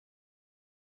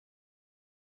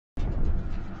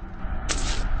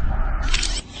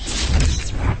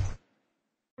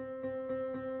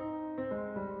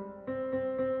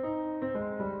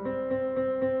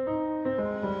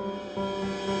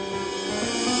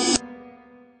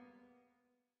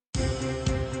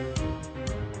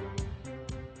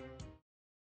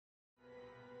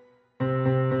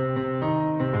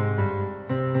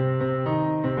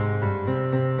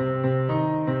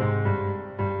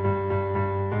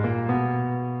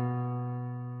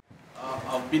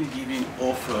been given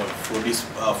offer for this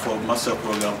for master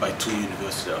program by 2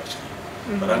 universities actually,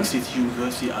 Rangsit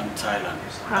University and Thailand,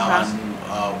 and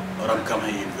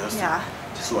Ramkhamhae University. Yeah.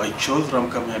 So I chose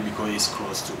Ramkhamhae because it's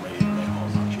close to my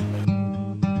home actually.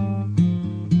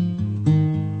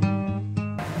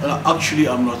 Actually,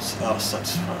 I'm not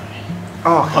satisfied.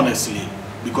 Oh, okay. Honestly,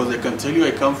 because I can tell you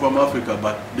I come from Africa,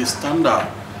 but the standard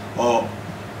or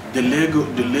the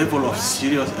level of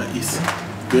serious is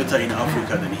better in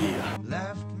Africa than here.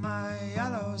 Left my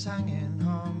yellows hanging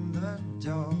on the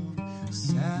door.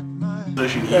 Set my I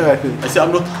say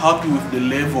I'm not happy with the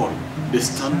level, the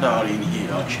standard in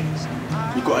here actually,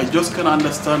 because I just can't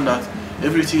understand that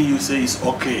everything you say is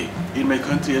okay. In my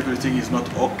country, everything is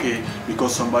not okay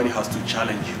because somebody has to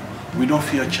challenge you. We don't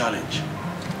fear challenge,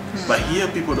 but here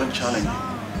people don't challenge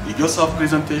you. You just have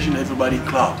presentation, everybody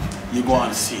clap, you go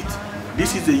and sit.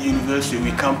 This is a university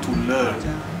we come to learn,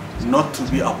 not to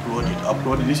be applauded.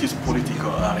 Applauded, this is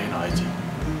political arena, I think.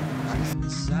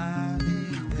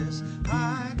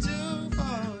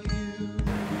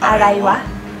 Alaiwa?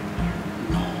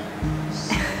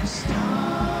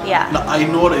 Yeah. Now, I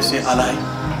know they say alai.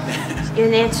 You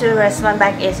need to respond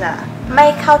back is ไม่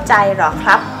เข้าใจหรอค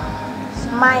รับ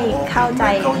ไม่เข้าใจ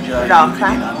หรอค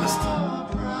รับ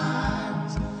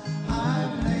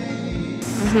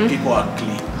People are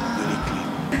clean, very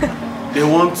clean. They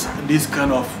want this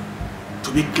kind of to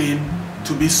be clean,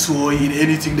 to be soy in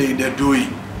anything they're doing.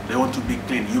 They want to be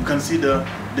clean. You can see the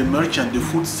merchant, the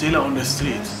food seller on the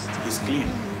street is clean.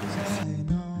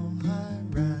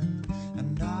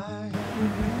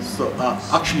 So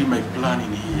actually my plan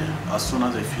in here, as soon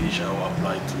as I finish, I will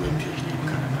apply to a PhD in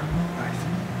Canada.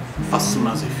 As soon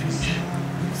as I finish.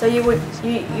 So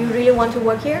you really want to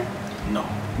work here? No.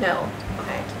 No.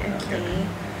 Okay. Okay.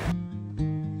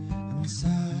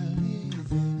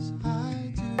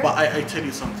 But I tell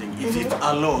you something, is it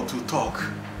allowed to talk?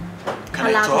 Can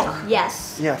I talk?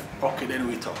 Yes. Yeah. Okay, then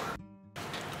we talk.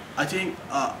 I think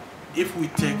if we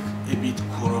take a bit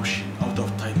corruption out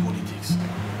of Thai politics,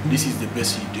 this is the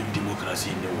best democracy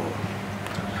in the world.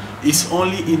 It's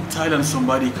only in Thailand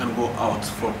somebody can go out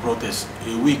for protest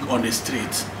a week on the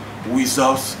street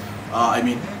without,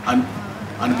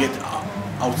 and get out,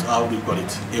 how do you call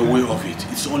it, away of it.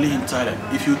 It's only in Thailand.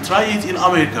 If you try it in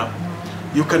America,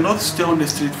 you cannot stay on the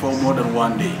street for more than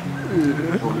 1 day.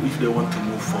 But if they want to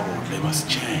move forward, they must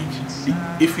change.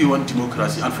 If we want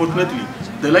democracy, unfortunately,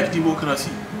 they like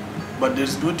democracy, but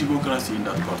there's no democracy in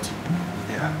that country.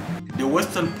 Yeah. The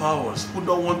Western powers who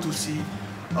don't want to see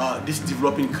these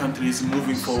developing countries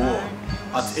moving forward.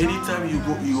 At any time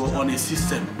you are on a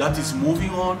system that is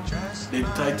moving on, they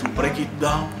try to break it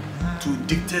down to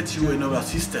dictate you another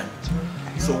system.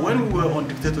 So when we were on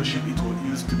dictatorship, it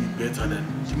used to be better than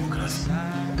democracy.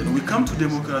 Then we come to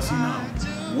democracy now.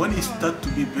 When it starts to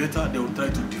be better, they will try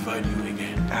to divide you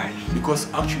again. Because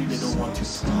actually they don't want you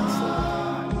to move forward.